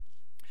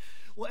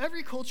Well,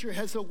 every culture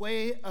has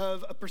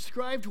a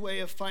prescribed way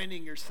of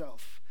finding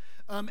yourself.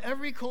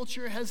 Every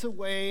culture has a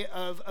way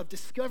of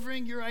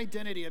discovering your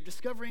identity, of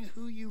discovering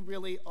who you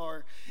really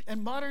are.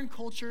 And modern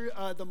culture,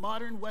 the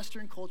modern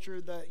Western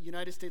culture, the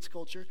United States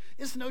culture,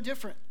 is no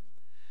different.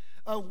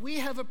 We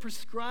have a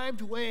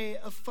prescribed way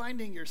of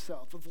finding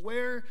yourself, of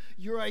where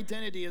your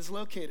identity is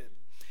located.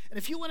 And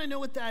if you want to know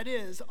what that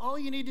is, all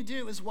you need to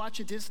do is watch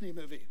a Disney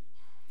movie.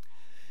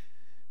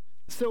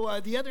 So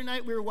the other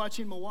night we were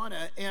watching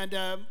Moana, and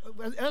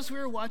as we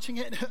were watching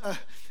it,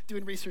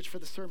 doing research for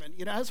the sermon,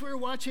 as we were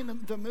watching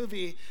the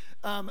movie,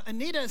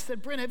 Anita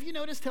said, Brent, have you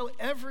noticed how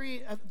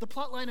the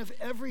plot line of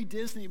every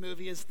Disney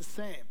movie is the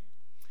same?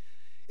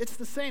 It's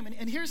the same.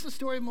 And here's the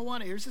story of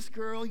Moana. Here's this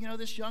girl,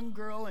 this young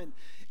girl,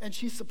 and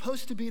she's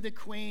supposed to be the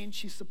queen.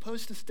 She's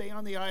supposed to stay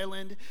on the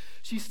island.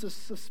 She's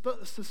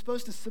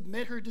supposed to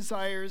submit her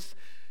desires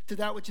to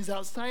that which is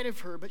outside of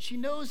her, but she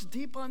knows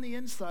deep on the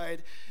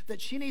inside that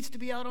she needs to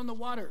be out on the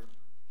water,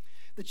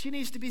 that she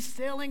needs to be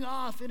sailing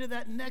off into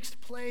that next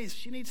place.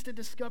 She needs to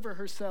discover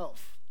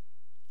herself.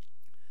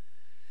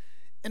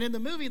 And in the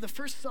movie, the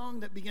first song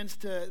that begins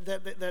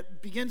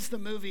the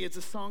movie is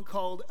a song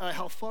called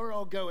How Far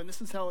I'll Go, and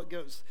this is how it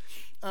goes.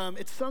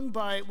 It's sung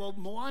by,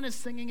 Moana's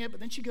singing it, but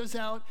then she goes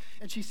out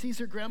and she sees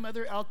her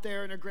grandmother out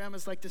there, and her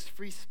grandma's like this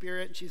free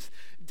spirit, and she's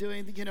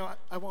doing,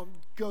 I won't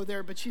go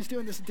there, but she's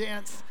doing this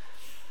dance.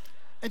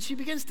 And she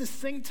begins to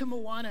sing to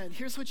Moana, and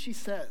here's what she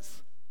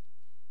says.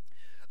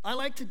 I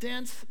like to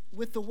dance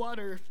with the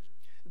water,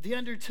 the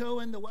undertow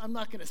and I'm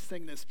not going to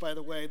sing this, by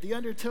the way. The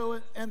undertow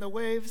and the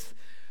waves,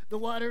 the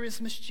water is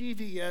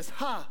mischievous.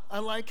 Ha, I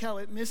like how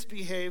it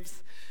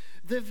misbehaves.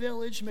 The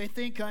village may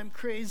think I'm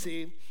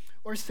crazy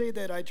or say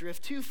that I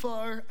drift too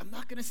far. I'm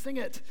not going to sing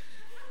it.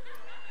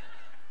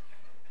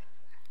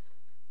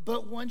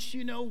 But once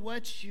you know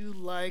what you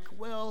like,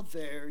 well,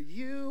 there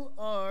you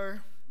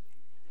are.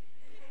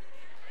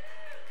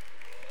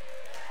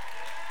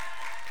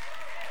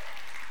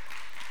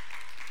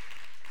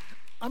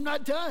 I'm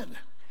not done.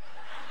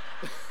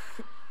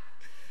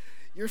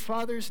 Your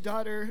father's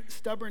daughter,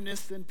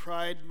 stubbornness and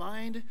pride,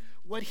 mind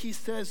what he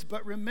says,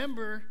 but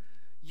remember,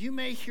 you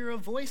may hear a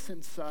voice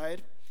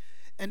inside,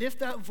 and if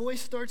that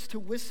voice starts to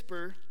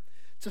whisper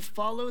to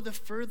follow the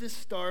furthest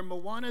star,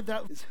 Moana,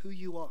 that is who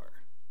you are.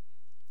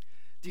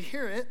 Do you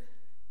hear it?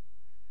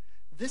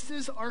 This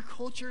is our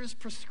culture's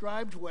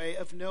prescribed way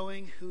of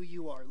knowing who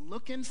you are.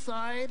 Look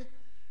inside.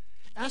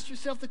 Ask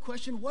yourself the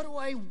question, what do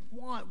I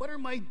want? What are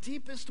my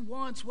deepest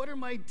wants? What are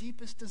my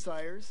deepest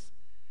desires?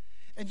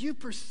 And you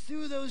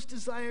pursue those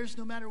desires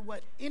no matter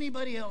what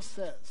anybody else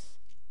says.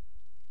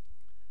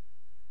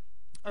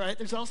 All right,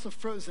 there's also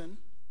Frozen.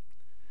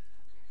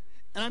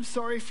 And I'm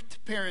sorry to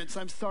parents,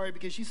 I'm sorry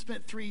because you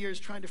spent 3 years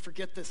trying to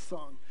forget this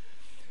song.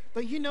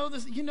 But you know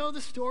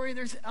the story.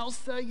 There's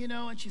Elsa,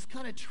 and she's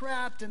kind of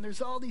trapped, and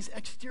there's all these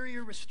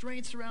exterior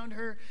restraints around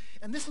her,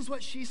 and this is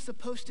what she's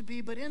supposed to be,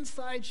 but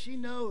inside she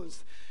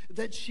knows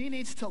that she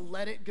needs to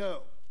let it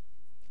go.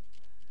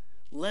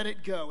 Let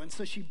it go. And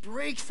so she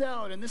breaks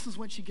out, and this is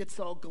when she gets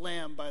all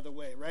glam, by the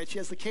way, right? She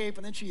has the cape,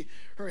 and then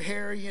her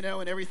hair,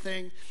 and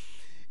everything.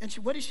 And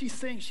what does she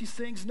sing? She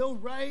sings, no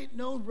right,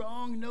 no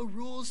wrong, no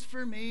rules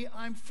for me,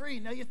 I'm free.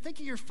 Now you think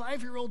of your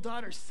 5-year-old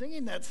daughter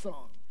singing that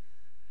song.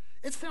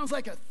 It sounds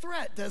like a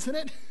threat, doesn't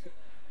it?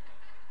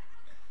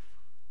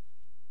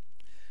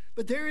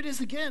 But there it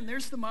is again.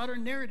 There's the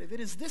modern narrative.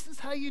 This is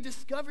how you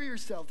discover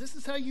yourself. This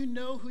is how you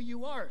know who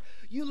you are.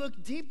 You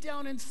look deep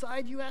down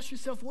inside. You ask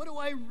yourself, what do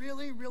I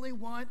really, really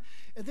want?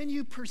 And then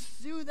you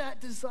pursue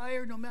that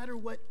desire no matter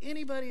what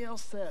anybody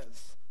else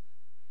says.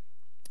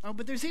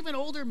 But there's even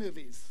older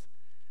movies,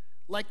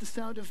 like The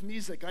Sound of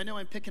Music. I know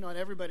I'm picking on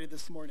everybody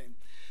this morning.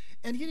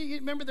 And you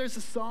remember there's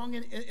a song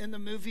in the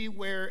movie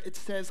where it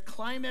says,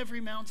 climb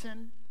every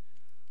mountain,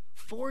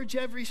 forge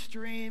every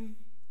stream,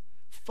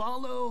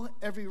 follow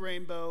every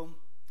rainbow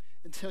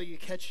until you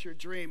catch your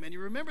dream. And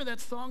you remember that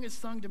song is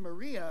sung to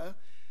Maria,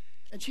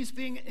 and she's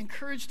being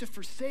encouraged to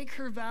forsake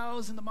her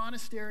vows in the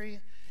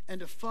monastery and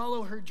to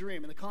follow her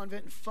dream in the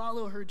convent and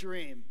follow her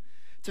dream,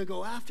 to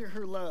go after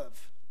her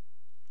love,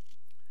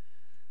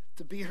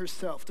 to be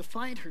herself, to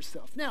find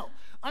herself. Now,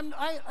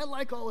 I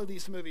like all of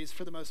these movies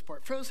for the most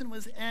part. Frozen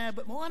was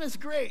but Moana's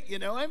great,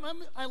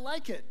 I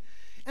like it.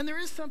 And there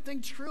is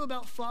something true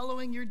about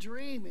following your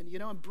dream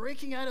and,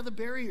 breaking out of the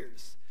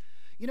barriers.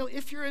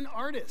 If you're an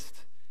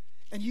artist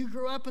and you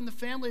grew up in the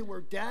family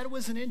where dad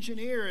was an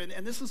engineer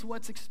and this is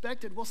what's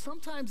expected, well,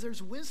 sometimes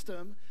there's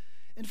wisdom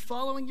in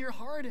following your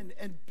heart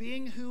and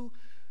being who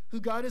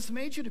God has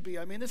made you to be.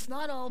 I mean, it's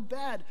not all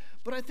bad,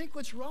 but I think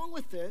what's wrong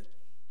with it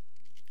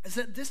is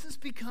that this has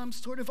become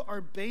sort of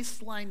our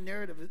baseline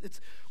narrative.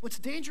 It's what's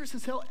dangerous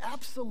is how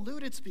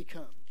absolute it's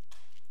become.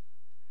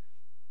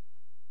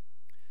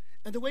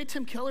 And the way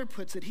Tim Keller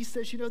puts it, he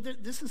says,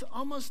 this is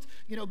almost,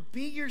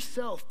 be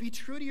yourself, be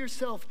true to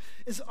yourself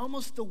is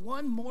almost the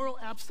one moral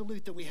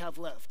absolute that we have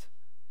left.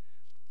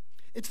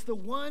 It's the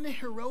one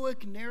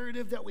heroic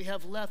narrative that we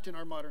have left in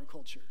our modern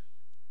culture.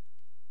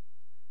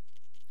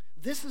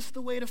 This is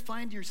the way to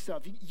find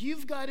yourself.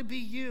 You've got to be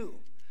you.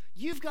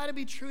 You've got to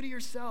be true to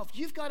yourself.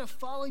 You've got to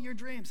follow your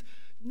dreams,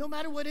 no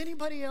matter what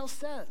anybody else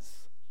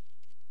says.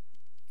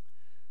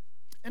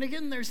 And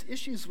again, there's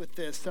issues with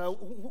this.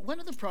 One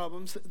of the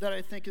problems that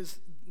I think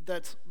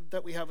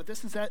that we have with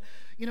this is that,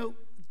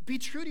 be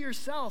true to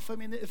yourself. I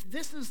mean, if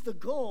this is the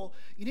goal,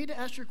 you need to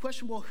ask your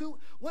question, well,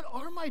 what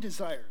are my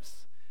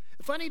desires?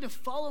 If I need to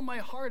follow my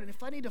heart and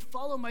if I need to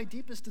follow my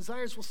deepest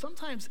desires, well,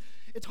 sometimes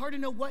it's hard to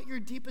know what your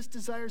deepest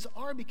desires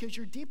are because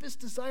your deepest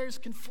desires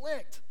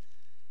conflict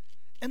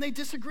and they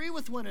disagree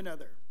with one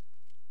another.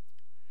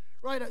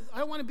 Right,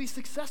 I want to be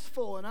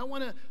successful and I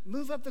want to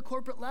move up the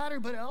corporate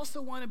ladder, but I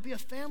also want to be a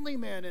family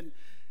man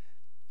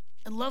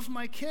and love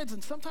my kids.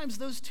 And sometimes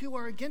those two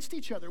are against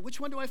each other.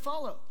 Which one do I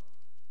follow?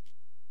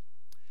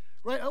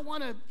 Right, I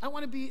want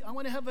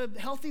to have a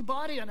healthy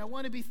body and I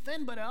want to be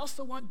thin, but I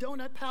also want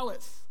donut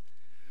palace.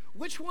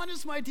 Which one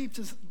is my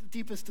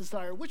deepest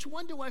desire? Which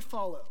one do I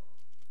follow?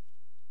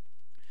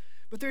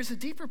 But there's a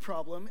deeper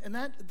problem, and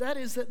that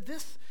is that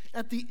this,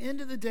 at the end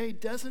of the day,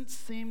 doesn't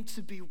seem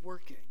to be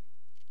working.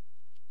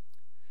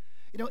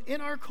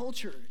 In our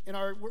culture,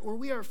 where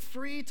we are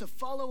free to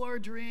follow our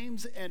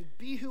dreams and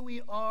be who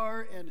we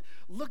are and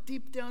look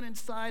deep down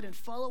inside and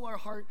follow our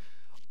heart,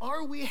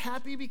 are we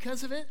happy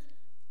because of it?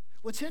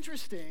 What's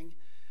interesting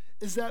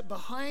is that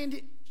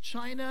behind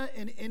China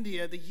and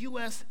India, the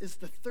U.S. is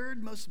the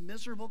third most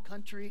miserable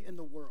country in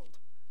the world.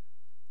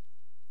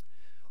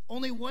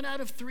 Only 1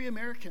 out of 3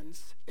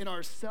 Americans in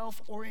our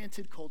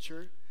self-oriented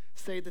culture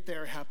say that they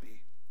are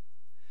happy.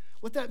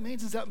 What that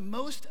means is that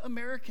most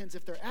Americans,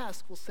 if they're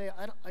asked, will say,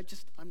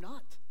 I'm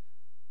not.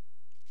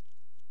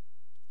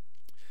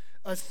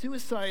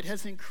 Suicide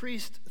has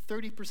increased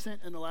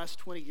 30% in the last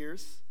 20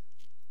 years.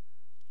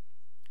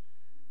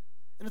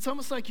 And it's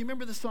almost like, you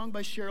remember the song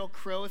by Sheryl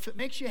Crow, if it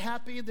makes you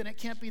happy, then it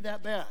can't be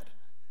that bad.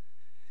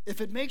 If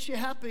it makes you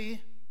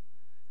happy,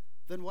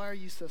 then why are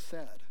you so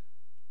sad?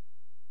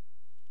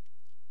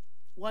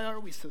 Why are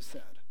we so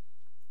sad?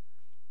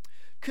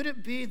 Could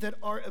it be that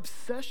our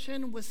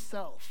obsession with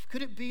self,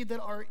 could it be that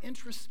our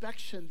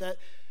introspection,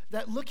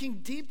 that looking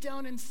deep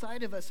down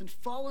inside of us and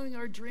following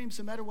our dreams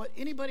no matter what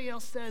anybody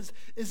else says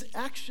is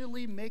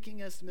actually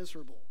making us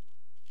miserable?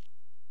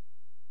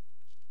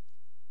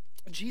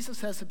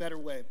 Jesus has a better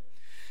way.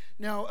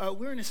 Now,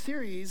 we're in a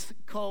series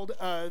called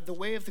The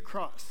Way of the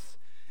Cross.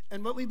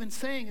 And what we've been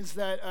saying is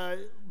that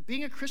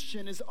being a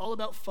Christian is all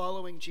about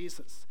following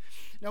Jesus.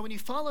 Now, when you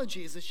follow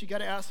Jesus, you got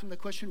to ask him the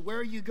question, where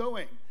are you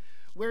going?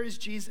 Where is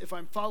Jesus? If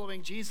I'm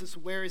following Jesus,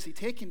 where is he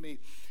taking me?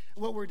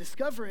 And what we're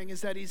discovering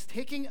is that he's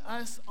taking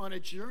us on a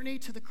journey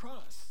to the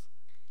cross.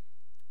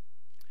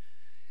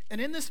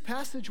 And in this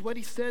passage, what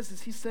he says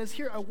is, he says,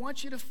 here, I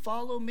want you to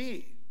follow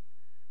me.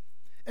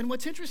 And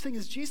what's interesting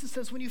is Jesus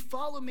says, when you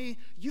follow me,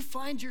 you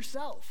find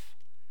yourself.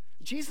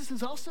 Jesus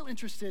is also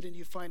interested in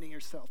you finding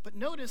yourself. But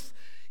notice,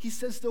 he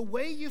says the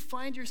way you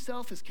find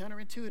yourself is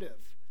counterintuitive.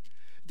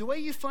 The way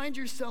you find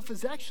yourself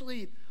is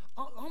actually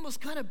almost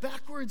kind of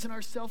backwards in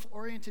our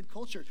self-oriented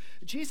culture.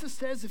 Jesus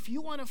says, if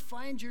you want to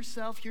find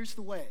yourself, here's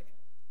the way.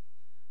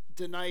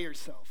 Deny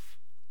yourself.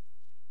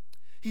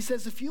 He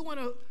says, if you want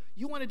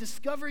to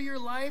discover your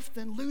life,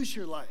 then lose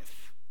your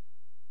life.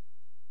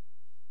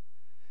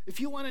 If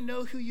you want to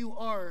know who you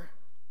are,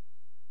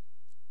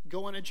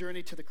 go on a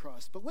journey to the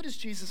cross. But what does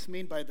Jesus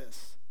mean by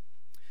this?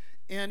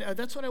 And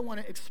that's what I want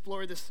to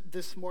explore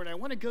this morning. I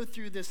want to go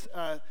through this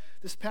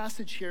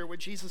passage here where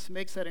Jesus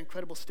makes that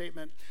incredible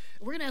statement.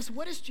 And we're going to ask,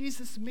 what does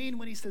Jesus mean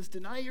when he says,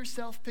 deny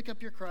yourself, pick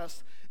up your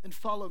cross, and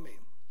follow me?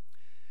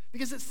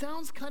 Because it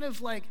sounds kind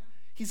of like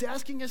he's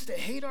asking us to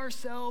hate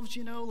ourselves,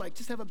 like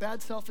just have a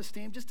bad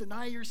self-esteem, just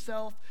deny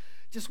yourself,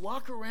 just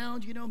walk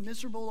around,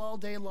 miserable all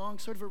day long,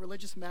 sort of a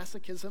religious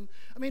masochism.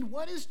 I mean,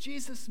 what does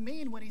Jesus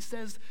mean when he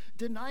says,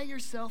 deny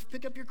yourself,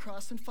 pick up your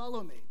cross, and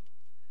follow me?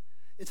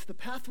 It's the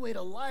pathway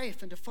to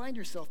life and to find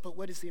yourself, but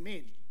what does he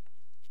mean?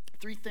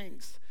 3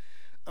 things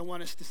I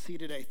want us to see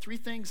today. 3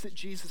 things that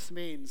Jesus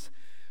means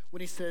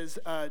when he says,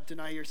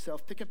 deny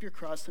yourself, pick up your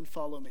cross, and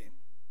follow me.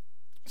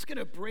 It's going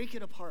to break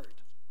it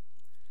apart.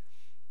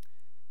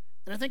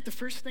 And I think the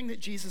first thing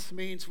that Jesus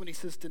means when he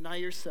says, deny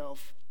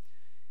yourself,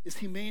 is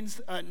he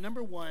means,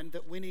 number 1,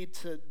 that we need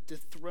to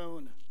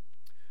dethrone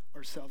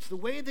ourselves. The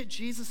way that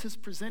Jesus is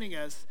presenting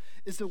us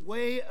is a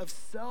way of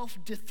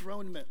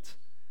self-dethronement.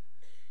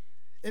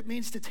 It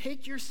means to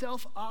take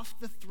yourself off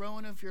the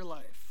throne of your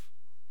life.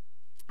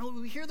 And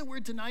when we hear the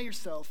word deny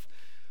yourself,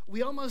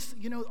 we almost,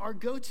 our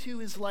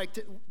go-to is like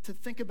to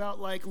think about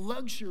like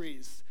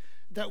luxuries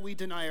that we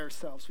deny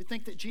ourselves. We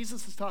think that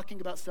Jesus is talking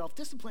about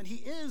self-discipline. He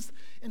is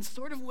in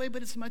sort of a way,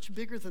 but it's much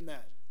bigger than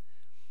that.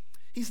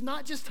 He's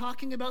not just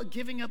talking about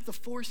giving up the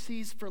 4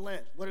 C's for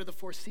Lent. What are the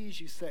 4 C's,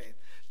 you say?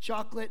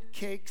 Chocolate,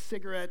 cake,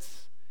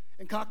 cigarettes,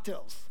 and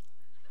cocktails.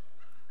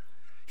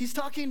 He's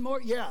talking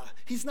more,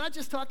 He's not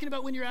just talking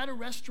about when you're at a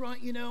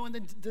restaurant, and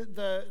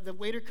the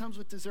waiter comes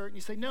with dessert, and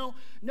you say, no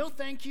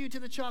thank you to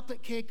the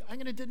chocolate cake. I'm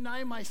going to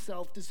deny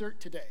myself dessert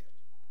today.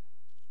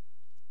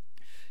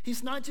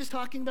 He's not just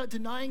talking about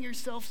denying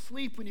yourself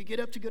sleep when you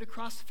get up to go to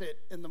CrossFit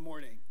in the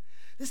morning.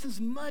 This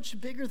is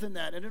much bigger than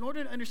that. And in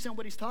order to understand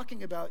what he's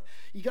talking about,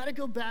 you got to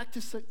go back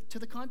to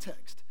the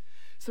context.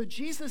 So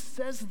Jesus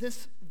says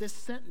this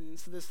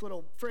sentence, this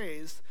little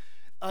phrase,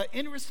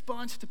 in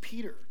response to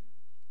Peter.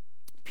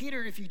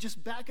 Peter, if you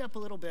just back up a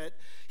little bit,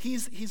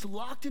 he's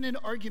locked in an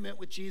argument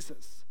with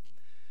Jesus.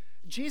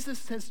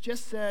 Jesus has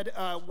just said,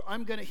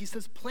 he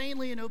says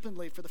plainly and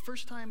openly for the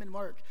first time in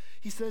Mark,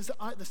 he says,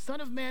 the Son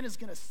of Man is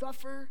going to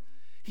suffer,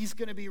 he's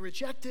going to be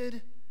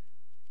rejected,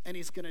 and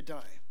he's going to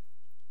die.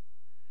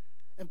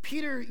 And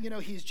Peter,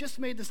 he's just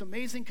made this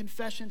amazing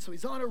confession, so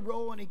he's on a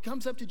roll, and he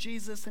comes up to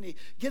Jesus, and he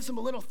gives him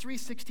a little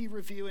 360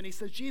 review, and he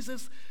says,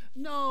 Jesus,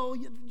 no,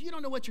 you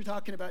don't know what you're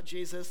talking about,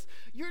 Jesus.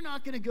 You're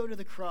not going to go to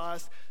the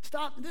cross.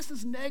 Stop. This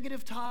is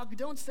negative talk.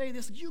 Don't say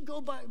this. You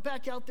go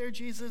back out there,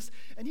 Jesus,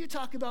 and you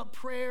talk about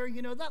prayer.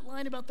 That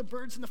line about the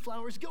birds and the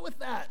flowers, go with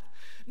that.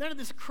 None of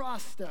this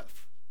cross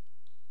stuff.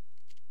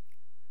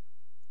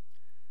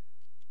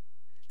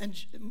 And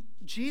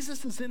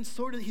Jesus is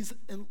he's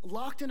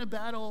locked in a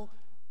battle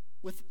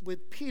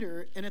with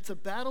Peter, and it's a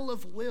battle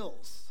of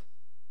wills.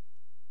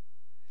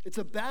 It's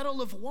a battle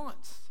of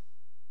wants.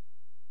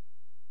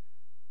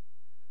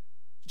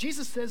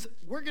 Jesus says,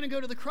 we're going to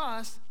go to the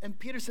cross, and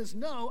Peter says,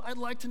 no, I'd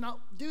like to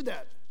not do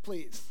that,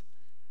 please.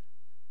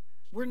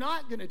 We're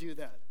not going to do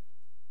that.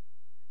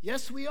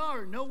 Yes, we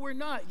are. No, we're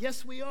not.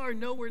 Yes, we are.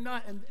 No, we're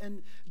not.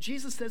 And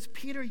Jesus says,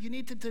 Peter, you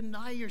need to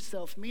deny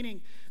yourself,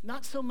 meaning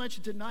not so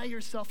much deny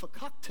yourself a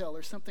cocktail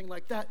or something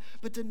like that,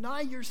 but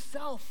deny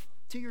yourself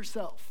to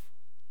yourself.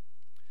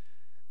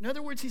 In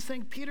other words, he's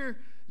saying, Peter,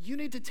 you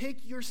need to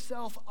take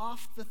yourself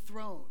off the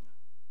throne.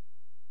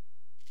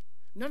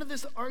 None of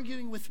this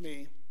arguing with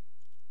me.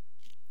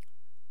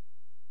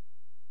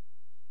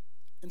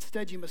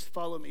 Instead, you must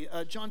follow me.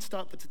 John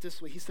Stott puts it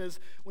this way. He says,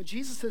 when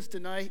Jesus says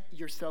deny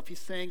yourself, he's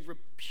saying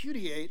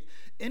repudiate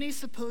any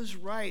supposed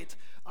right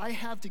I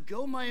have to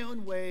go my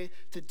own way,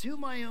 to do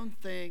my own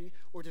thing,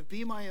 or to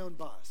be my own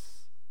boss.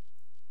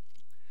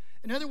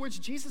 In other words,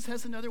 Jesus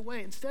has another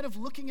way. Instead of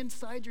looking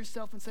inside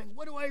yourself and saying,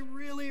 what do I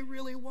really,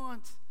 really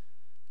want?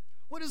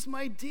 What is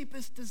my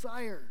deepest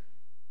desire?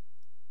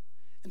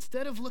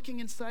 Instead of looking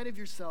inside of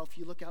yourself,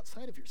 you look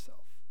outside of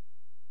yourself.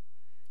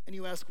 And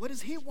you ask, what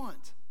does he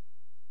want?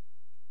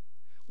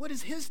 What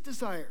is his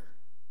desire?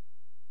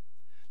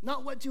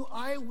 Not what do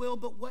I will,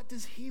 but what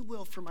does he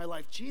will for my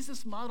life?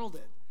 Jesus modeled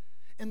it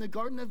in the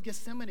Garden of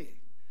Gethsemane.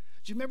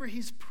 Do you remember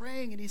he's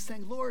praying and he's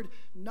saying, Lord,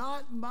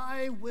 not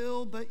my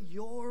will, but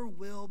your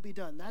will be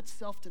done. That's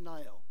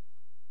self-denial.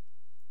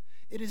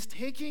 It is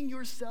taking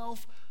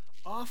yourself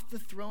off the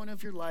throne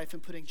of your life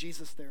and putting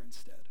Jesus there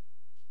instead.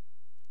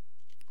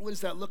 What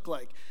does that look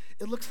like?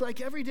 It looks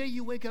like every day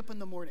you wake up in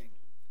the morning,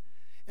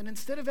 and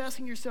instead of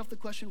asking yourself the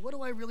question, what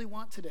do I really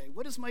want today?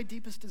 What is my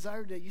deepest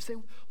desire today? You say,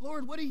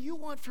 Lord, what do you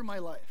want for my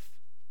life?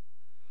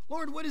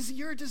 Lord, what is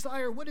your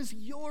desire? What is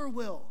your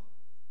will?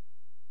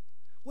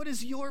 What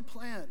is your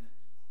plan?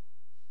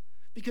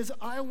 Because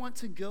I want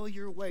to go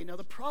your way. Now,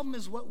 the problem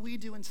is what we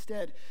do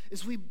instead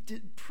is we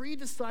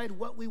pre-decide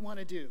what we want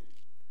to do.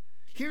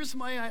 Here's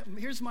my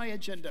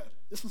agenda.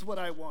 This is what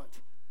I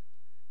want.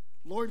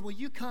 Lord, will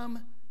you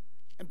come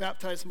and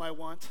baptize my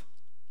want?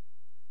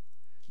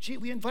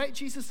 We invite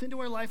Jesus into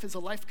our life as a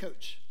life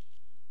coach.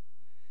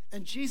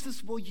 And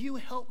Jesus, will you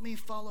help me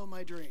follow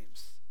my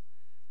dreams?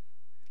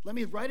 Let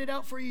me write it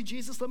out for you,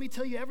 Jesus. Let me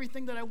tell you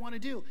everything that I want to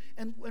do.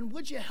 And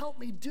would you help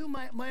me do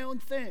my own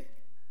thing?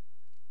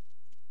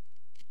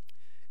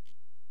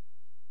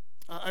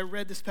 I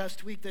read this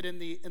past week that in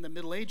the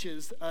Middle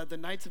Ages, the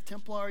Knights of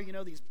Templar,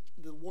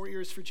 the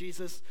warriors for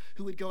Jesus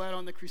who would go out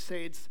on the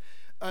Crusades,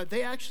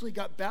 they actually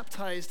got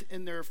baptized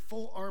in their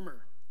full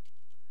armor.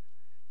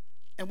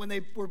 And when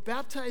they were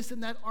baptized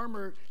in that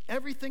armor,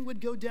 everything would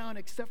go down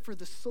except for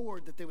the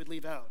sword that they would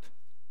leave out.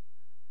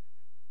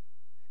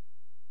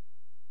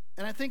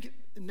 And I think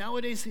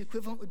nowadays the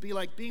equivalent would be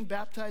like being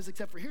baptized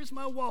except for, here's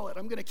my wallet,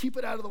 I'm going to keep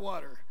it out of the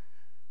water.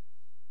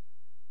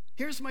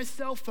 Here's my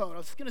cell phone,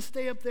 I'm just going to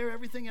stay up there,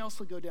 everything else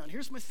will go down.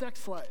 Here's my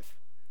sex life.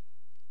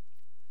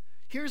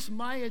 Here's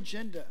my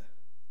agenda.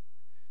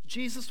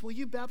 Jesus, will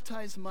you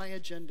baptize my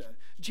agenda?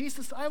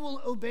 Jesus, I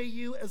will obey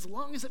you as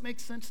long as it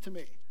makes sense to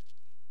me.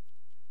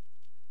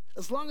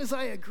 As long as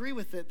I agree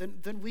with it,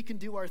 then we can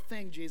do our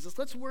thing, Jesus.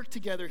 Let's work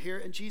together here.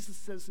 And Jesus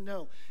says,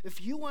 no.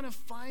 If you want to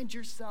find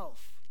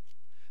yourself,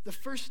 the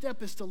first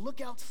step is to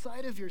look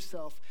outside of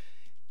yourself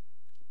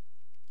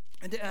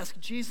and to ask,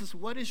 Jesus,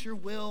 what is your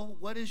will?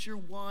 What is your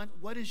want?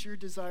 What is your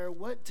desire?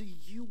 What do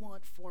you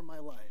want for my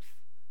life?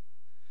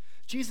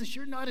 Jesus,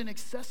 you're not an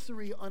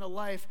accessory on a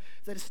life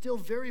that is still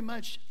very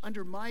much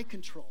under my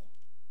control.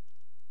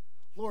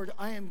 Lord,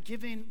 I am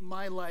giving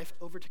my life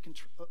over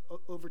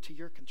to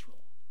your control.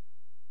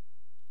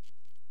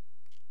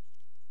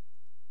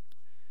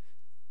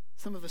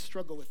 Some of us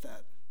struggle with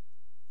that.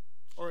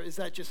 Or is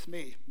that just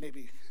me?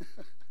 Maybe.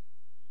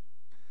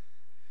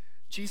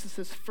 Jesus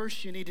says,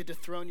 first you need to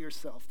dethrone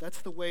yourself.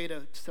 That's the way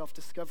to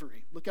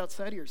self-discovery. Look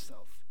outside of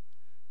yourself.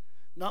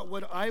 Not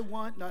what I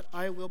want, not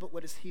I will, but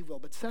what is he will.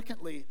 But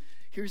secondly,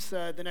 here's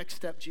the next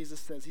step Jesus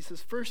says. He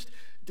says, first,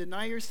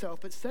 deny yourself.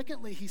 But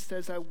secondly, he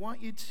says, I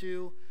want you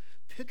to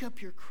pick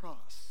up your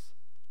cross.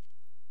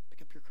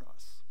 Pick up your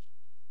cross.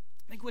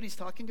 I think what he's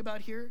talking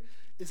about here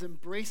is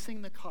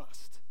embracing the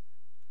cost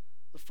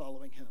of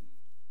following him.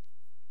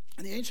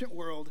 In the ancient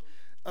world,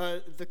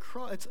 the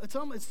cross, it's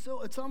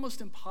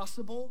almost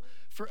impossible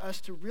for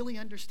us to really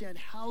understand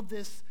how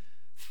this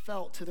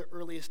felt to the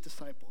earliest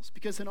disciples.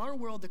 Because in our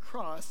world, the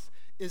cross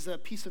is a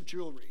piece of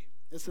jewelry,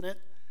 isn't it?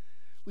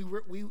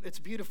 It's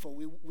beautiful.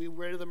 We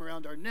wear them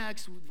around our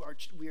necks.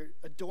 We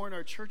adorn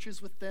our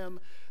churches with them.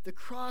 The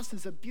cross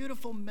is a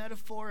beautiful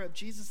metaphor of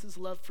Jesus'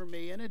 love for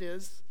me, and it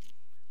is.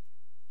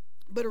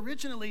 But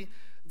originally,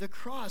 the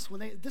cross,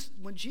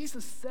 when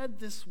Jesus said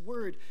this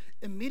word,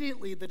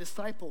 immediately the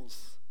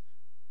disciples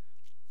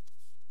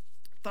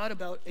thought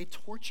about a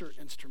torture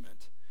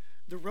instrument.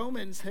 The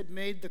Romans had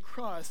made the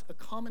cross a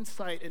common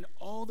sight in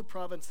all the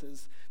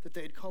provinces that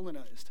they had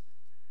colonized.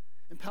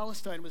 And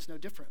Palestine was no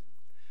different.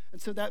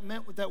 And so that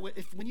meant that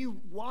when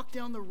you walk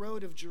down the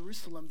road of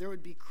Jerusalem, there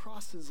would be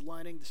crosses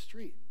lining the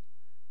street.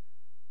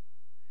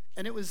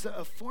 And it was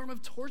a form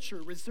of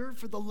torture reserved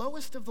for the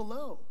lowest of the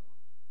low.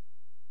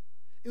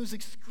 It was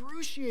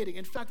excruciating.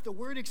 In fact, the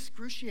word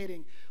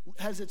excruciating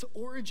has its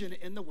origin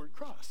in the word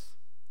cross.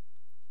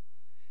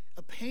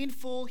 A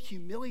painful,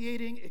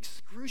 humiliating,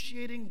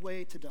 excruciating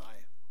way to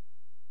die.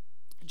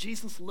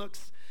 Jesus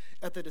looks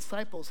at the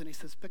disciples and he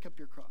says, pick up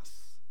your cross.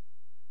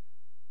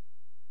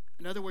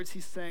 In other words,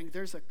 he's saying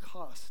there's a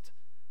cost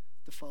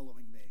to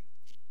following me.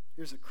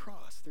 There's a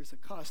cross. There's a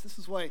cost. This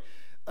is why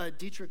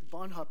Dietrich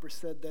Bonhoeffer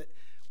said that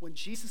when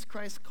Jesus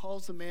Christ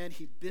calls a man,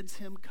 he bids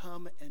him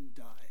come and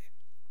die.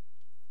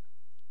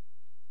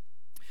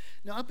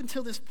 Now, up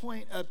until this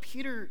point,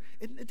 Peter,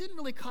 it didn't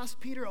really cost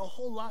Peter a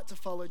whole lot to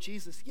follow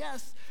Jesus.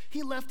 Yes,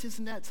 he left his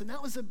nets, and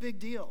that was a big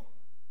deal.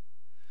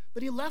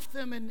 But he left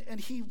them, and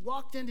he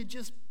walked into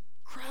just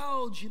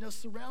crowds,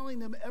 surrounding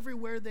them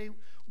everywhere they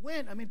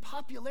went. I mean,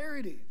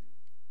 popularity.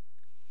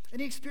 And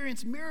he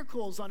experienced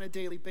miracles on a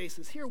daily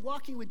basis. Here,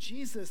 walking with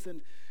Jesus,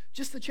 and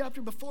just the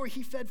chapter before,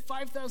 he fed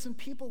 5,000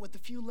 people with a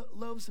few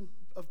loaves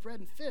of bread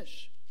and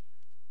fish.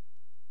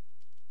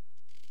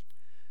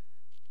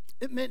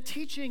 It meant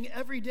teaching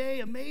every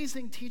day,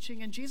 amazing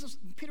teaching. And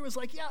Peter was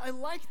like, yeah, I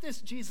like this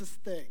Jesus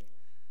thing.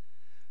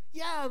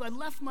 Yeah, I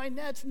left my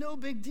nets, no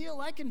big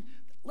deal.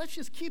 Let's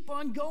just keep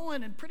on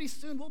going. And pretty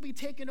soon we'll be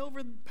taking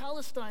over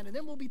Palestine, and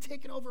then we'll be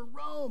taking over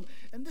Rome.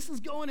 And this is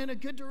going in a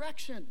good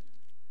direction.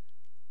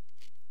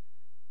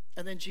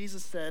 And then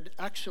Jesus said,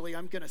 actually,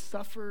 I'm going to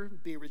suffer,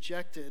 be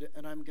rejected,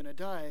 and I'm going to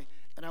die.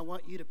 And I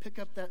want you to pick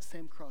up that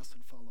same cross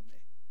and follow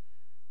me.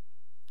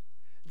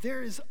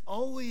 There is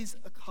always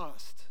a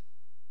cost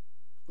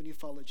when you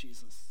follow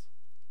Jesus.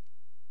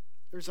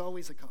 There's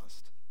always a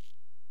cost.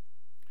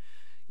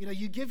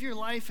 You give your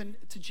life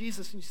to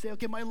Jesus and you say,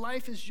 okay, my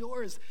life is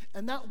yours.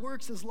 And that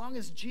works as long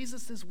as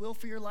Jesus' will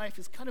for your life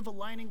is kind of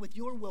aligning with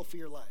your will for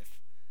your life.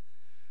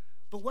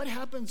 But what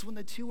happens when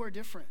the two are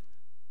different?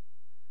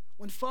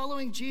 When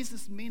following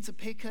Jesus means a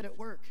pay cut at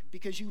work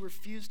because you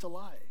refuse to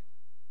lie.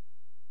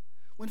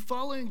 When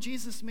following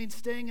Jesus means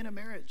staying in a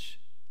marriage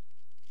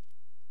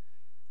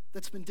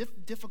that's been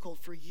difficult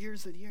for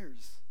years and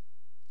years.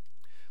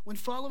 When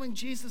following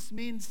Jesus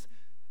means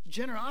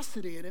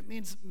generosity, and it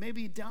means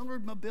maybe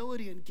downward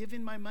mobility and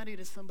giving my money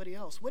to somebody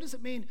else. What does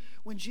it mean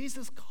when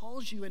Jesus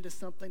calls you into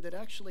something that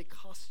actually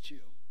costs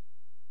you?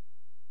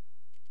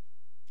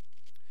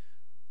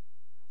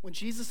 When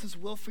Jesus'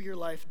 will for your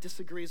life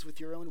disagrees with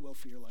your own will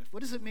for your life. What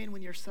does it mean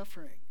when you're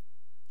suffering?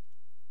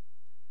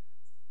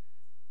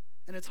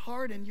 And it's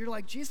hard, and you're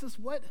like, Jesus,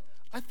 what?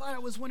 I thought I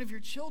was one of your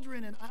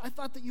children, and I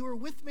thought that you were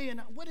with me, and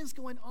what is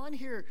going on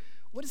here?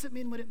 What does it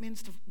mean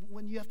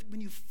when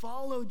you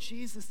follow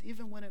Jesus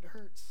even when it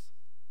hurts?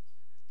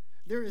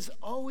 There is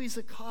always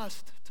a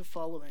cost to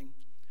following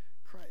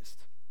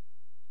Christ.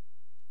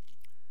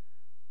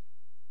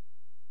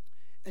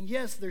 And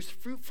yes, there's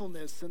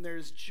fruitfulness and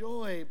there's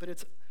joy,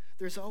 but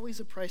there's always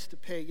a price to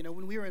pay.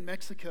 When we were in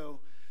Mexico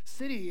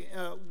City,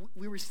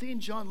 we were seeing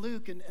John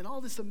Luke and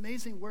all this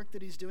amazing work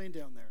that he's doing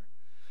down there.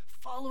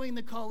 Following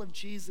the call of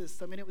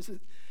Jesus. I mean, it was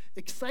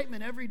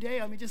excitement every day.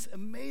 I mean, just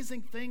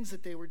amazing things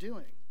that they were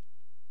doing.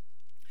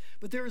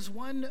 But there was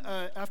one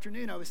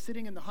afternoon, I was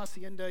sitting in the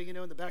hacienda, in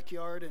the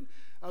backyard, and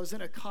I was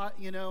in a cot,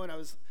 and I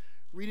was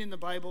reading the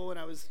Bible, and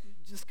I was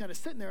just kind of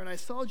sitting there, and I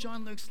saw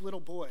John Luke's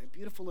little boy,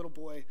 beautiful little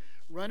boy,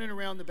 running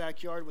around the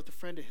backyard with a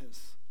friend of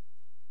his.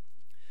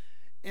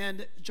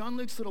 And John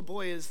Luke's little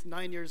boy is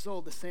 9 years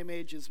old, the same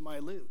age as my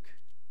Luke.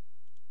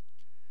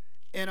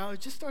 And I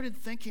just started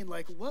thinking,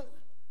 like, what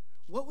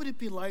would it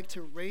be like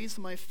to raise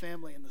my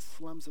family in the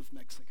slums of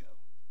Mexico?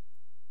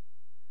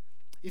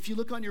 If you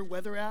look on your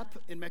weather app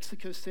in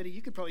Mexico City,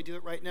 you could probably do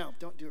it right now.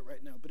 Don't do it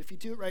right now. But if you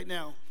do it right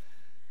now,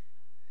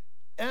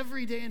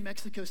 every day in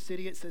Mexico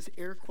City it says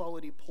air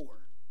quality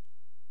poor.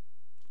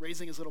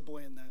 Raising his little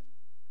boy in that.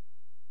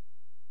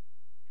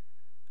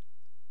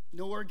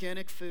 No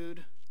organic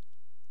food.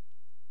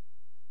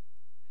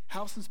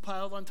 houses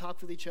piled on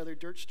top of each other,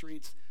 dirt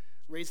streets,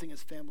 raising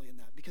his family in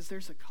that, because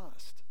there's a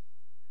cost.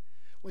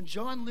 When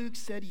John Luke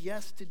said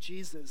yes to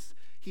Jesus,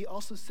 he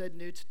also said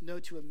no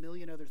to a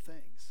million other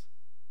things.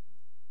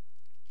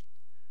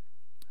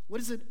 What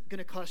is it going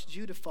to cost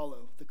you to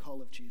follow the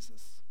call of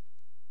Jesus?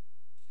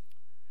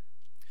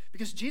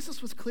 Because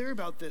Jesus was clear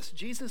about this.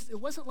 Jesus, it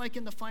wasn't like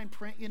in the fine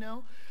print,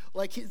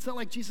 like it's not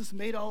like Jesus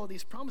made all of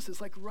these promises.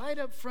 Like right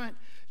up front,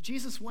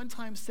 Jesus one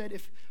time said,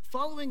 if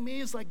following me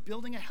is like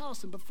building a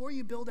house, and before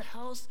you build a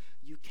house,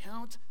 you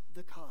count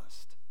the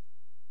cost.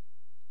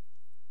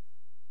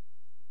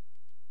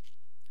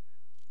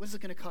 What is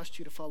it going to cost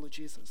you to follow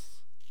Jesus?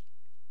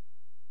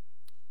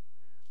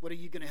 What are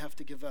you going to have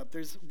to give up?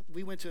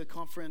 We went to a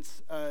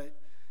conference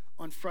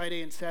on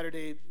Friday and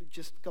Saturday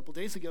just a couple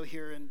days ago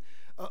here, and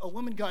a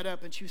woman got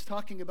up and she was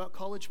talking about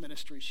college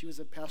ministry. She was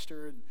a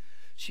pastor, and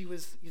she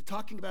was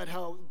talking about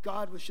how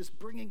God was just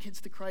bringing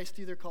kids to Christ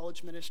through their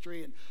college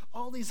ministry, and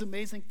all these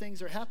amazing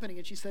things are happening.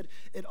 And she said,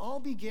 it all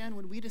began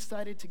when we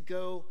decided to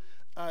go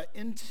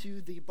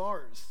into the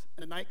bars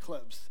and the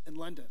nightclubs in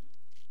London.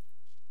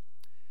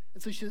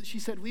 And so she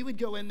said, we would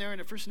go in there,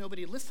 and at first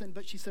nobody listened,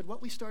 but she said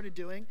what we started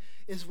doing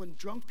is when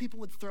drunk people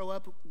would throw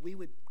up, we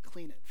would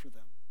clean it for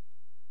them.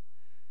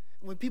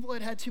 And when people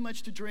had too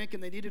much to drink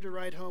and they needed a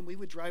ride home, we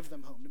would drive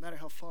them home, no matter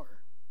how far.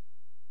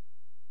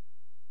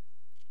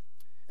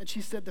 And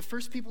she said the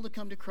first people to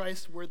come to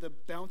Christ were the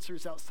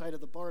bouncers outside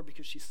of the bar,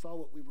 because she saw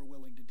what we were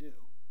willing to do.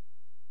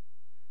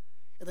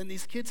 And then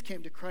these kids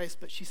came to Christ,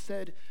 but she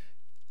said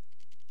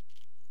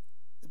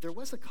there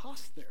was a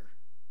cost there.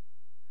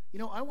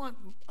 I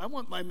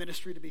want my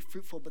ministry to be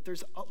fruitful, but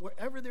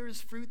wherever there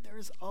is fruit, there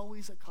is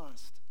always a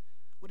cost.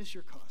 What is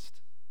your cost?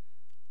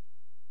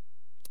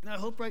 And I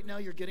hope right now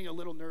you're getting a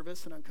little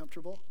nervous and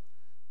uncomfortable.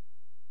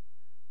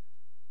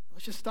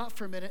 Let's just stop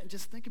for a minute and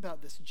just think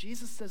about this.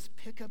 Jesus says,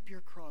 pick up your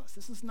cross.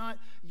 This is not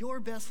your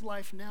best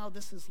life now.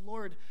 This is,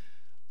 Lord,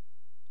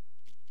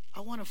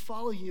 I want to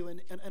follow you,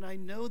 and I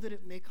know that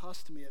it may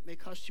cost me. It may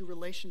cost you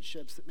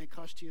relationships. It may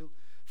cost you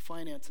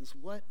finances.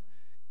 What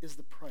is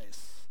the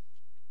price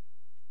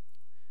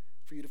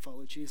for you to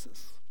follow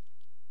Jesus?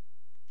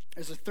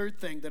 There's a third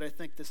thing that I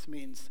think this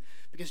means,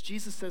 because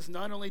Jesus says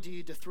not only do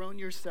you dethrone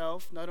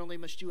yourself, not only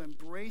must you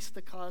embrace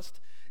the cost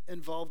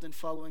involved in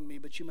following me,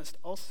 but you must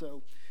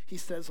also, he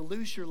says,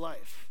 lose your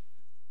life.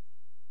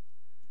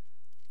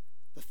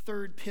 The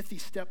third pithy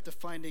step to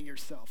finding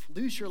yourself,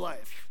 lose your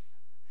life.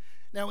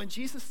 Now, when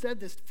Jesus said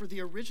this, for the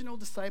original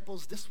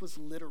disciples, this was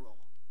literal.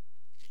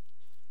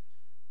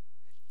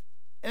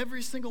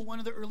 Every single one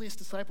of the earliest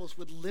disciples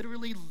would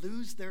literally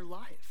lose their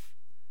life.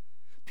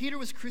 Peter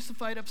was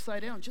crucified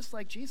upside down, just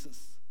like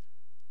Jesus.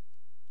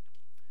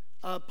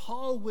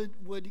 Paul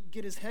would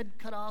get his head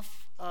cut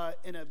off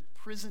in a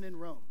prison in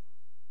Rome.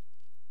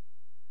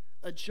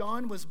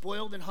 John was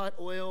boiled in hot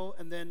oil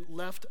and then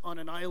left on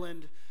an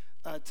island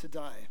to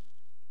die.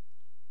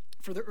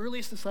 For the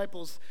earliest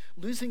disciples,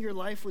 losing your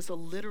life was a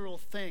literal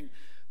thing.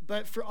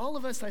 But for all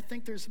of us, I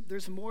think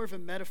there's more of a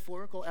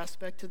metaphorical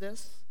aspect to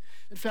this.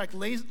 In fact,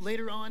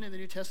 later on in the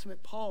New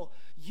Testament, Paul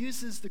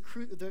uses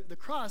the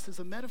cross as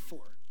a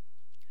metaphor.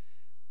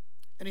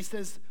 And he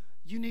says,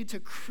 you need to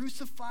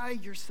crucify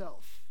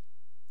yourself.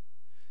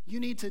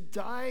 You need to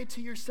die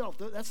to yourself.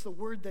 That's the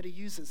word that he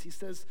uses. He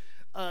says,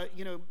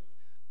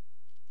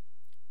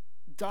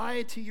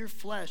 die to your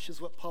flesh is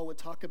what Paul would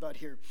talk about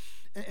here.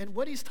 And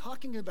what he's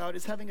talking about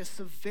is having a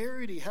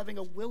severity, having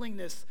a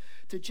willingness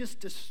to just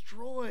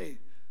destroy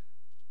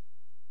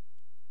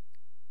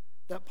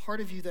that part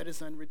of you that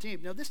is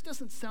unredeemed. Now, this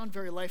doesn't sound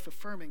very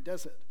life-affirming,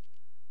 does it?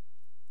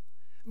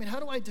 I mean,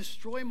 how do I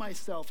destroy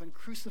myself and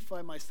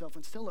crucify myself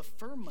and still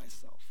affirm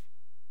myself?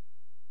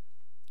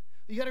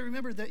 You got to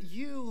remember that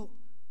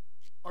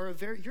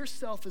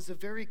yourself is a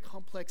very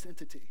complex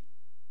entity.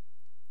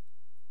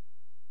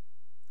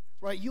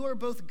 Right? You are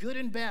both good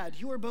and bad.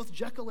 You are both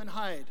Jekyll and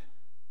Hyde.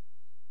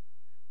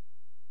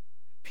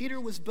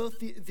 Peter was both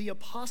the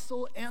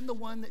apostle and the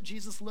one that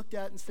Jesus looked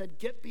at and said,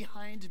 get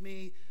behind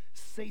me,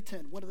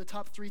 Satan. One of the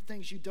top 3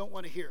 things you don't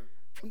want to hear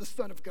from the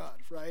Son of God,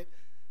 right?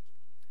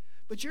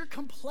 But you're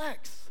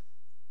complex.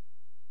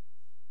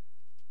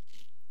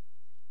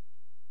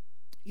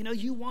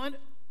 You want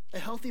a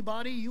healthy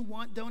body, you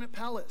want Donut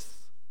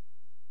Palace.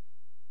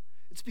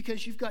 It's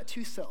because you've got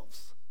 2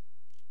 selves.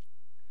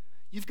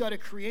 You've got a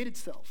created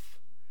self,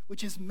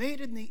 which is made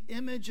in the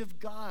image of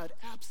God,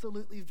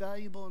 absolutely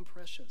valuable and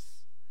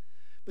precious.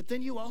 But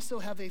then you also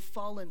have a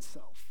fallen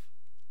self.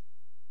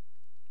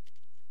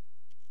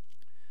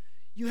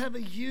 You have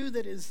a you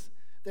that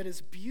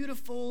is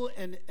beautiful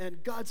and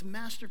God's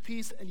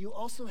masterpiece, and you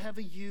also have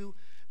a you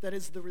that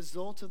is the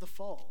result of the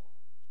fall.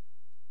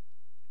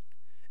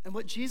 And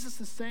what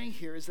Jesus is saying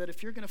here is that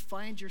if you're going to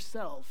find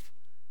yourself,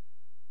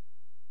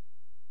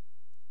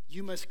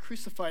 you must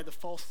crucify the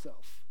false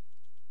self.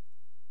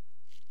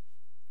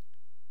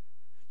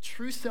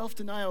 True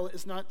self-denial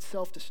is not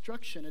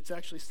self-destruction, it's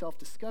actually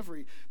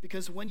self-discovery,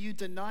 because when you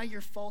deny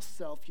your false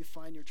self, you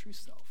find your true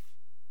self.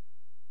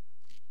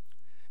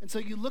 And so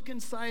you look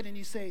inside and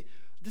you say,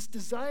 This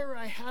desire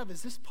I have,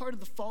 is this part of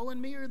the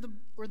fallen me or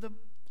the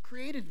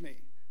created me?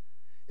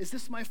 Is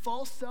this my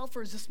false self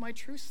or is this my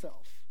true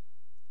self?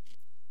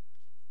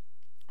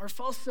 Our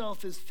false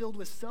self is filled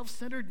with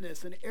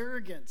self-centeredness and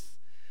arrogance,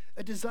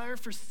 a desire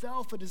for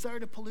self, a desire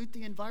to pollute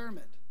the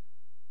environment,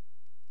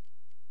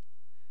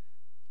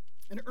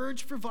 an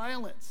urge for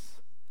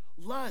violence,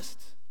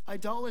 lust,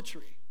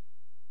 idolatry.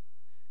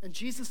 And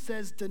Jesus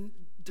says,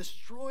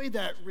 destroy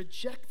that,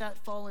 reject that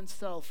fallen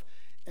self,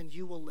 and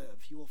you will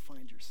live. You will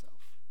find yourself.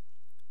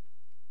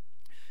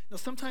 Now,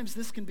 sometimes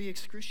this can be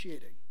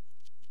excruciating.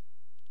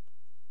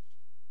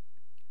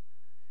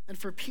 And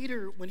for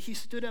Peter, when he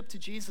stood up to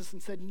Jesus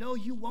and said, no,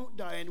 you won't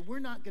die, and we're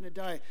not going to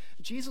die,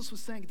 Jesus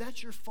was saying,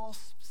 that's your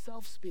false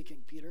self speaking,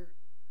 Peter.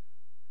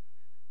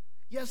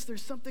 Yes,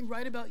 there's something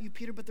right about you,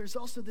 Peter, but there's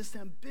also this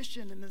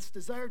ambition and this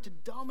desire to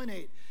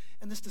dominate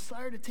and this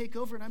desire to take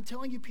over. And I'm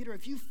telling you, Peter,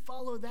 if you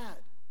follow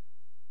that,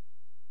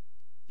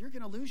 you're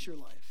going to lose your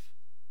life.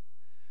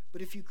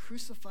 But if you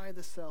crucify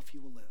the self,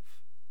 you will live.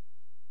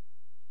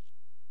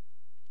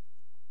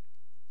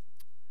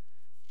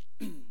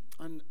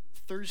 On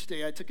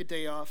Thursday, I took a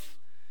day off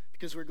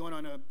because we're going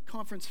on a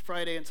conference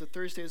Friday, and so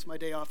Thursday is my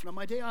day off. And on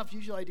my day off,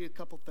 usually I do a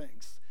couple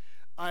things.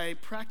 I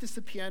practice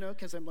the piano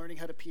because I'm learning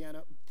how to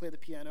play the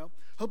piano,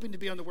 hoping to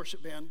be on the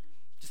worship band.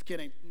 Just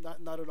kidding,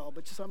 not at all.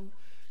 But just I'm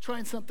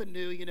trying something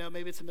new,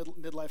 maybe it's a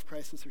midlife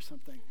crisis or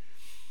something.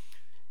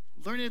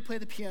 Learning to play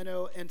the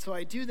piano, and so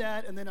I do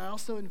that, and then I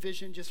also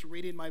envision just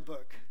reading my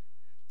book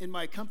in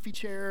my comfy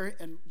chair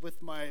and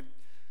with my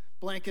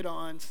blanket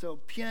on. So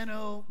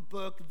piano,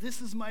 book,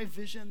 this is my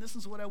vision, this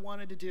is what I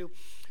wanted to do.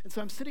 And so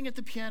I'm sitting at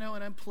the piano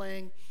and I'm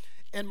playing,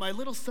 and my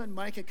little son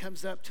Micah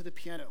comes up to the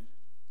piano.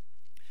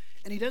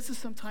 And he does this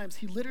sometimes.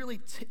 He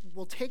literally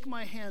will take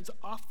my hands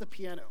off the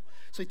piano.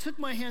 So he took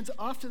my hands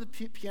off to the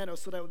piano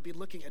so that I would be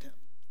looking at him.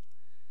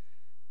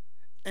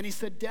 And he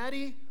said,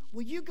 Daddy,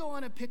 will you go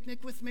on a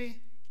picnic with me?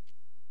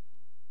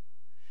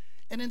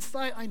 And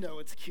inside, I know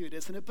it's cute,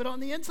 isn't it? But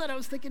on the inside, I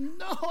was thinking,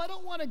 no, I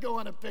don't want to go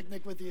on a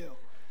picnic with you.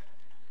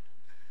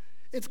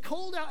 It's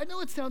cold out. I know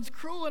it sounds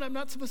cruel and I'm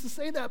not supposed to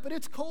say that, but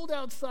it's cold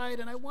outside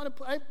and I want to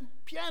play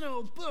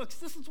piano, books.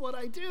 This is what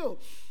I do.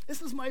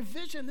 This is my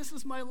vision. This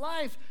is my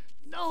life.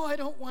 No, I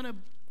don't want to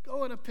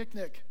go on a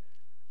picnic.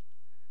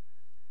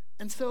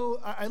 And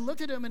so I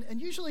looked at him,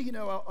 and usually,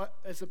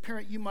 as a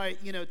parent, you might,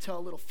 tell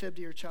a little fib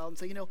to your child and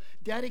say,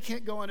 Daddy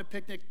can't go on a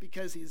picnic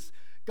because he's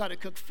got to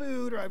cook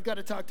food, or I've got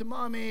to talk to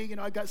Mommy,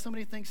 I've got so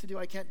many things to do,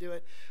 I can't do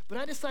it. But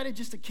I decided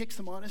just to kick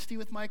some honesty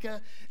with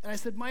Micah, and I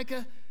said,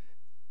 Micah,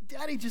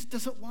 Daddy just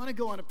doesn't want to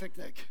go on a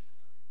picnic.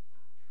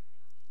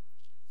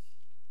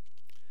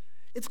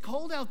 It's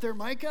cold out there,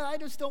 Micah. I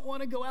just don't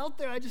want to go out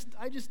there. I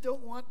just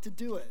don't want to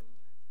do it.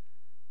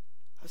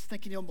 I was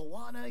thinking,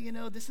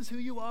 Moana, this is who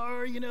you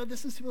are.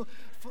 This is who,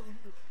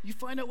 you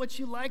find out what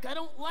you like. I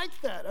don't like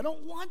that. I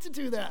don't want to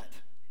do that.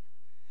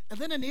 And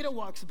then Anita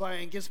walks by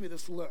and gives me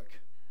this look.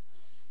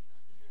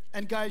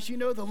 And guys, you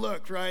know the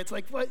look, right? It's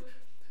like, what?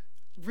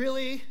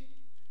 Really?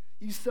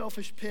 You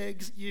selfish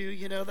pigs,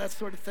 that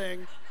sort of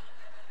thing.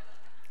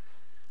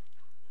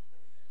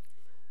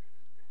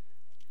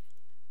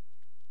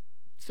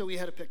 So we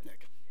had a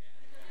picnic.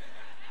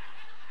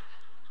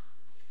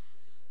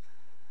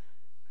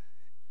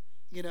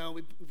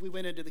 We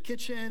went into the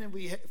kitchen and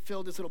we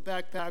filled his little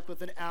backpack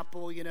with an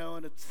apple, and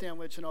a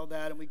sandwich and all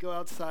that. And we go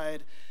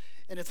outside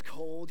and it's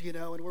cold,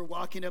 and we're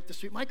walking up the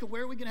street. Micah,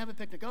 where are we going to have a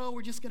picnic? Oh,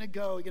 we're just going to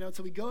go, And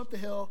so we go up the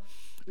hill.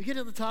 We get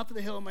to the top of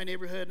the hill in my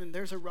neighborhood and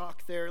there's a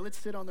rock there. Let's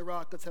sit on the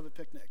rock. Let's have a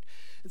picnic.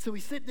 And so we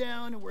sit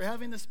down and we're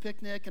having this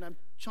picnic and I'm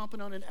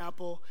chomping on an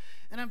apple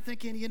and I'm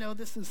thinking,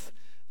 this is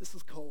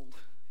cold.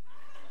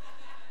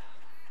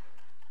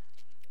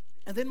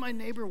 And then my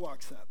neighbor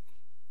walks up.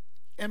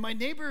 And my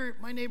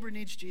neighbor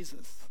needs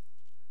Jesus.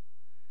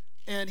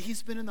 And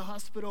he's been in the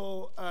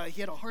hospital. He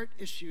had a heart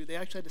issue. They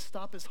actually had to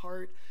stop his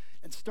heart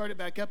and start it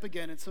back up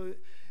again. And so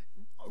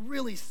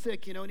really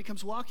sick, and he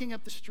comes walking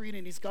up the street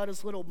and he's got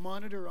his little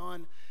monitor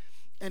on.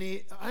 And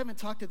I haven't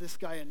talked to this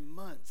guy in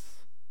months.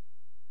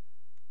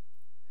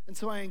 And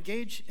so I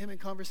engage him in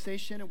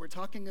conversation and we're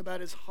talking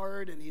about his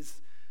heart and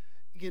he's,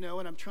 and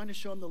I'm trying to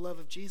show him the love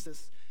of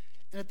Jesus.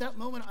 And at that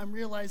moment, I'm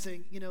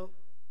realizing,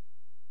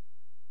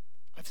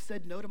 I've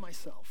said no to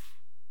myself,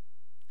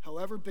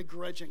 however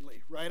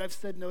begrudgingly, right? I've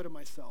said no to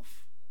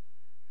myself.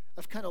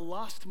 I've kind of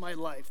lost my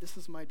life. This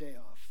is my day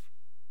off.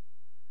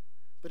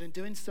 But in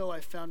doing so, I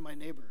found my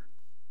neighbor.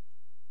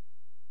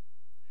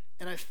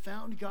 And I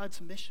found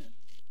God's mission.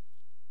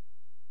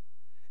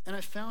 And I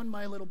found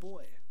my little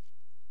boy.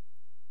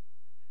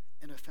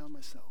 And I found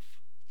myself.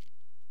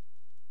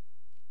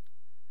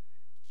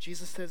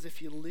 Jesus says,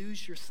 if you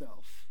lose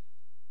yourself,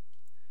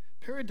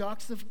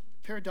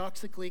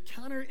 paradoxically,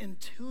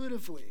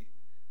 counterintuitively,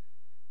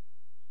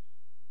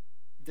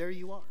 there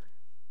you are.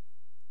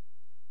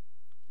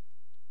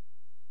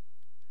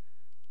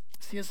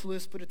 C.S.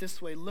 Lewis put it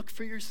this way: look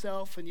for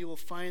yourself and you will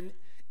find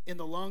in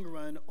the long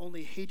run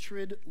only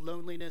hatred,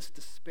 loneliness,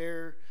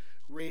 despair,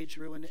 rage,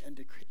 ruin,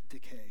 and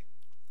decay.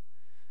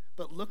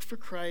 But look for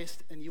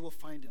Christ and you will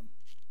find him.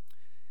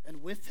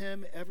 and with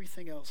him,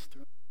 everything else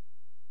through.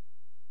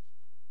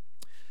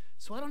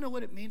 So I don't know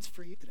what it means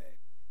for you today.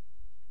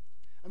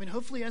 I mean,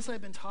 hopefully as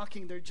I've been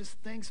talking, there are just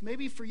things,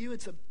 maybe for you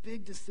it's a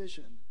big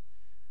decision,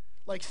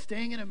 like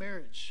staying in a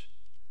marriage,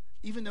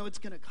 even though it's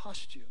going to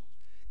cost you,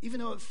 even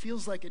though it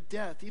feels like a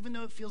death, even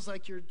though it feels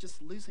like you're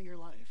just losing your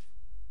life.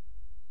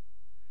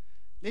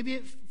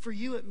 Maybe for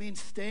you it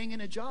means staying in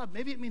a job.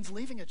 Maybe it means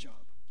leaving a job.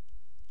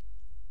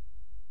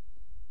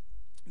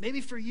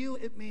 Maybe for you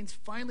it means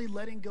finally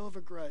letting go of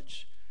a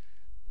grudge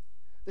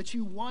that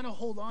you want to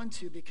hold on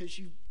to because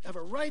you have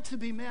a right to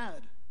be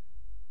mad.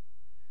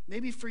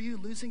 Maybe for you,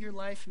 losing your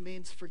life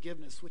means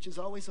forgiveness, which is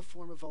always a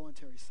form of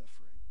voluntary suffering.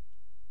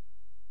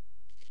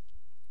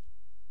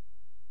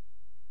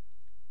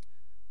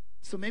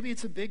 So maybe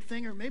it's a big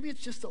thing, or maybe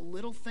it's just a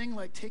little thing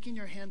like taking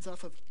your hands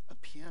off of a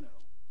piano.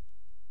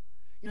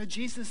 You know,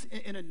 Jesus,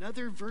 in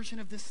another version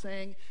of this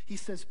saying, he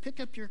says, pick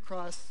up your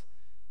cross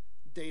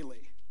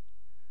daily.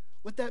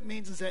 What that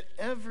means is that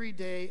every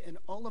day in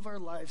all of our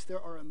lives, there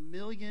are a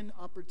million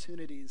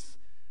opportunities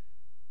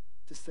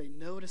to say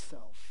no to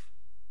self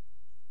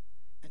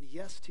and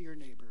yes to your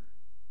neighbor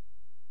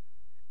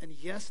and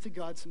yes to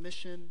God's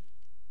mission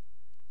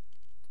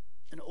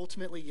and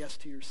ultimately yes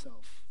to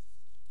yourself.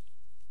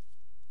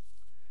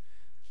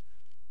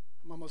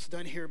 I'm almost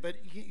done here, but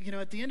you know,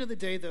 at the end of the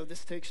day, though,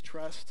 this takes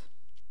trust.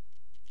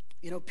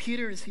 You know,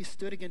 Peter, as he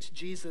stood against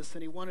Jesus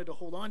and he wanted to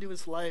hold on to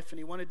his life and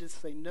he wanted to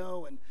say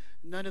no and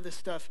none of this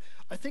stuff,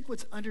 I think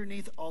what's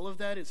underneath all of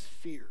that is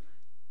fear.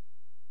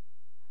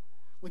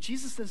 When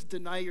Jesus says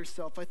deny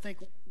yourself, I think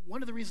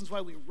one of the reasons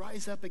why we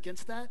rise up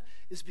against that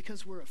is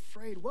because we're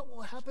afraid. What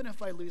will happen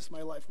if I lose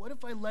my life? What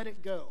if I let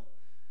it go?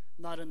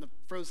 Not in the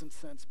frozen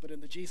sense, but in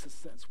the Jesus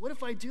sense. What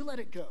if I do let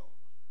it go?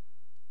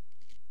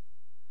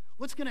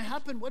 What's going to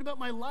happen? What about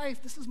my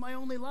life? This is my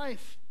only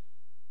life.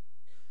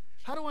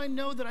 How do I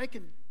know that I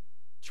can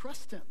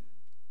trust him?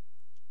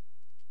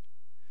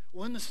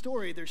 Well, in the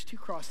story, there's two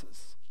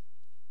crosses.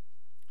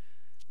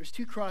 There's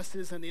two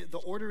crosses, and the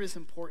order is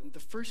important. The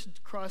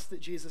first cross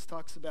that Jesus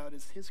talks about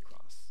is his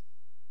cross.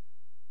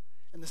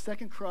 And the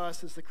second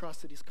cross is the cross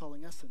that he's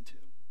calling us into.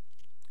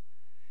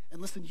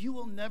 And listen, you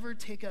will never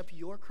take up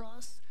your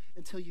cross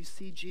until you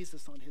see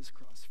Jesus on his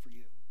cross for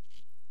you.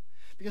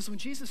 Because when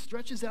Jesus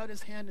stretches out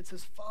his hand and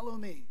says, follow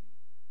me,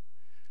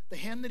 the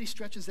hand that he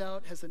stretches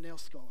out has a nail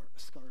scar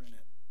in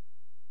it.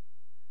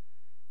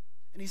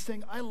 And he's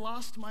saying, I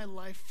lost my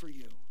life for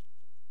you.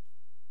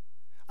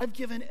 I've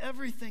given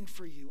everything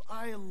for you.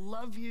 I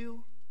love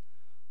you.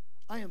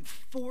 I am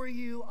for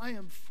you.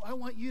 I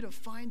want you to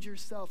find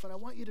yourself, and I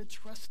want you to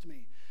trust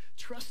me.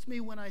 Trust me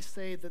when I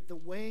say that the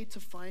way to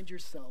find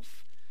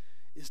yourself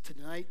is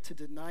tonight to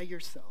deny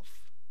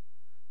yourself,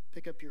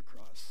 pick up your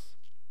cross,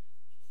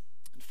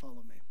 and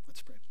follow me.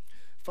 Let's pray.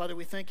 Father,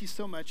 we thank you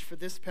so much for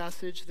this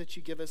passage that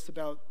you give us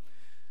about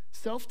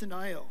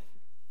self-denial,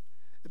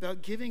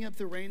 about giving up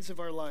the reins of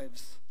our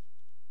lives,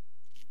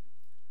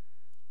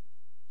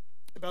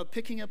 about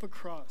picking up a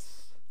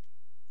cross,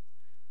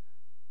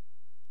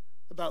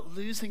 about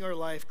losing our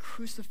life,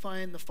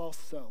 crucifying the false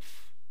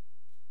self.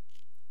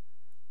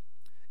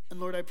 And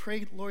Lord, I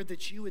pray, Lord,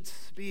 that you would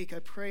speak. I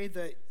pray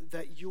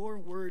that your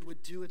word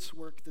would do its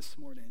work this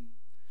morning.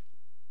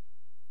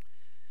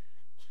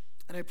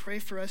 And I pray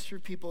for us, your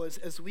people,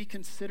 as we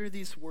consider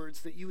these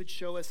words, that you would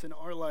show us in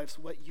our lives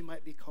what you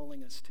might be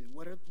calling us to.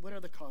 What are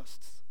the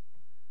costs?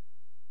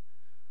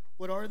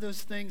 What are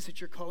those things that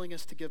you're calling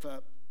us to give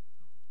up?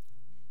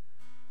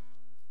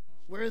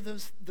 Where are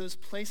those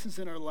places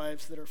in our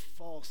lives that are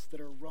false, that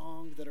are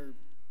wrong, that are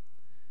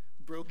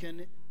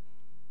broken?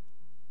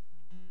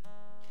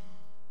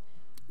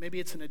 Maybe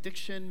it's an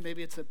addiction,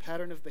 maybe it's a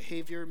pattern of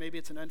behavior, maybe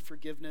it's an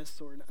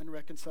unforgiveness or an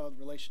unreconciled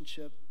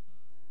relationship.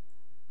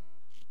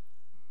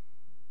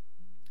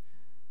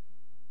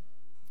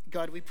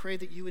 God, we pray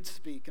that you would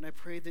speak, and I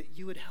pray that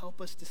you would help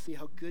us to see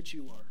how good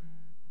you are,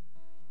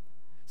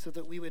 so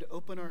that we would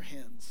open our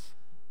hands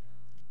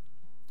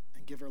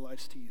and give our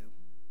lives to you.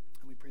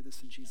 And we pray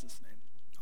this in Jesus' name.